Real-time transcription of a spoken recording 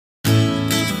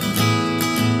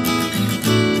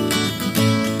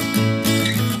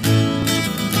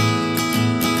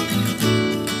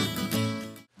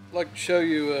like to show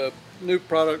you a new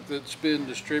product that's been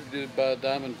distributed by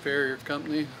Diamond Farrier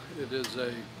Company. It is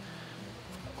a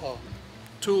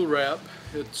tool wrap.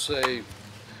 It's a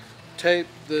tape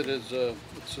that is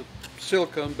it's a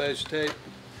silicone based tape,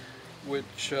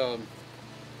 which it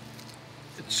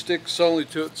sticks only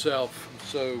to itself.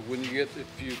 So when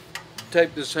if you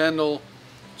tape this handle,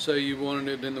 say you wanted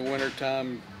it in the winter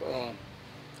time,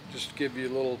 just to give you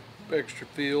a little extra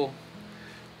feel,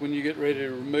 when you get ready to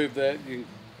remove that, you can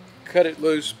cut it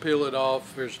loose, peel it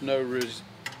off. There's no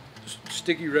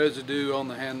sticky residue on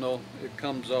the handle. It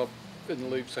comes off and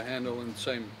leaves the handle in the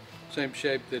same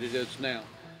shape that it is now.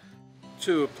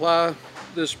 To apply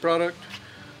this product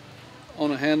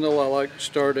on a handle, I like to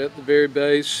start at the very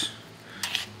base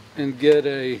and get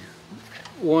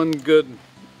one good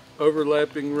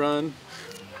overlapping run,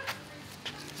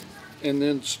 and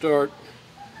then start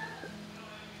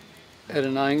at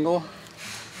an angle,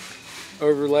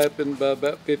 overlapping by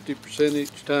about 50%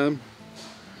 each time.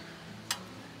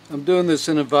 I'm doing this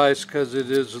in a vise because it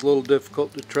is a little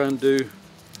difficult to try and do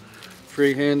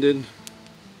free-handed.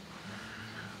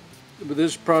 With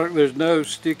this product, there's no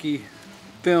sticky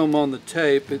film on the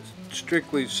tape. It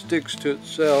strictly sticks to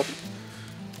itself.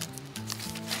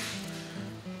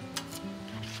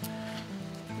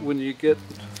 When you get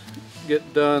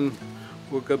done,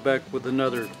 we'll go back with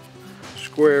another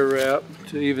square wrap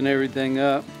to even everything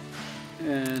up,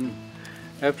 and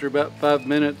after about 5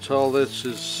 minutes all this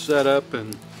is set up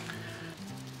and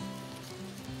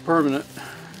permanent.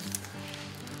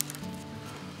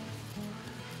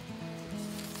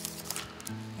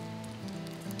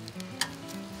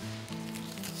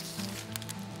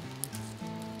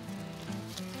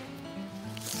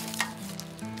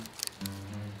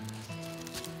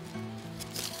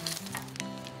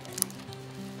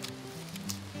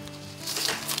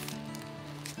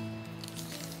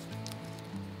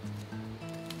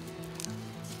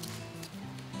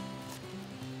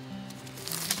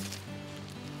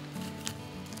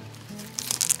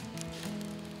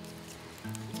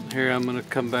 Here I'm going to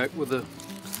come back with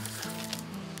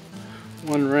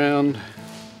one round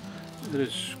that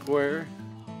is square.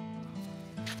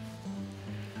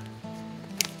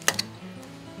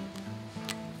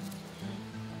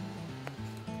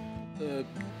 The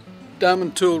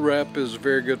Diamond Tool Wrap is a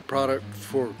very good product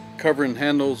for covering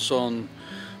handles on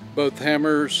both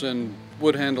hammers and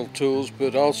wood handle tools,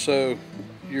 but also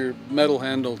your metal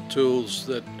handle tools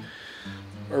that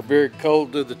are very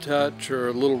cold to the touch or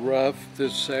a little rough.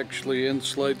 This actually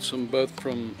insulates them both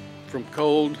from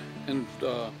cold and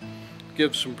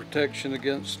gives some protection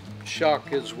against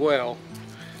shock as well.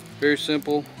 Very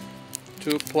simple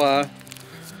to apply.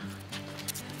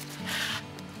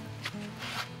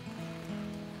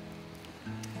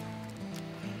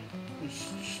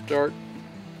 Just start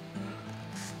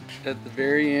at the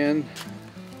very end.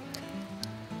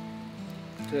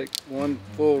 Take one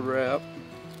full wrap.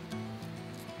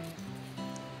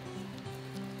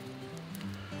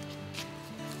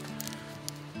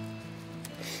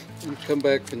 And come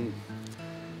back and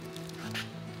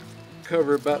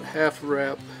cover about half a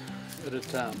wrap at a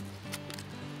time.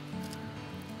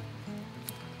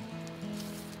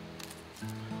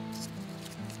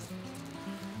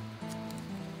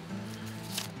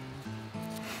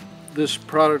 This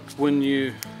product, when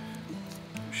you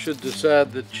should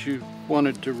decide that you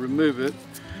wanted to remove it,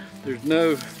 there's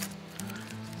no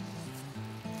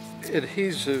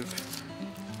adhesive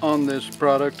on this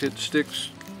product. It sticks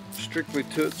strictly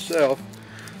to itself,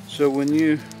 so when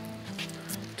you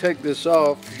take this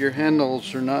off, your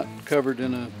handles are not covered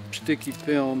in a sticky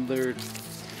film. They're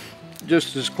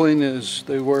just as clean as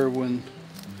they were when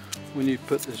you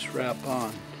put this wrap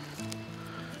on.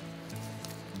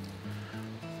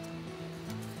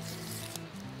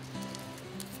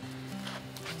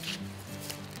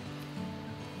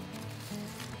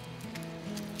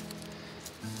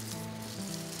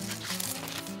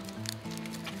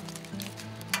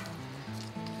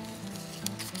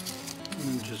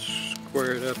 And just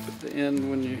square it up at the end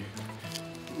when you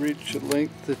reach a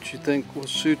length that you think will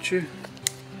suit you.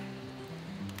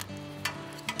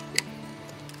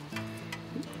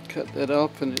 Cut that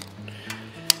off and it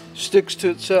sticks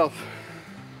to itself.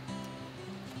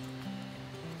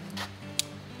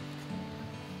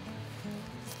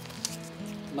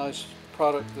 Nice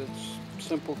product that's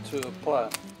simple to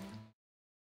apply.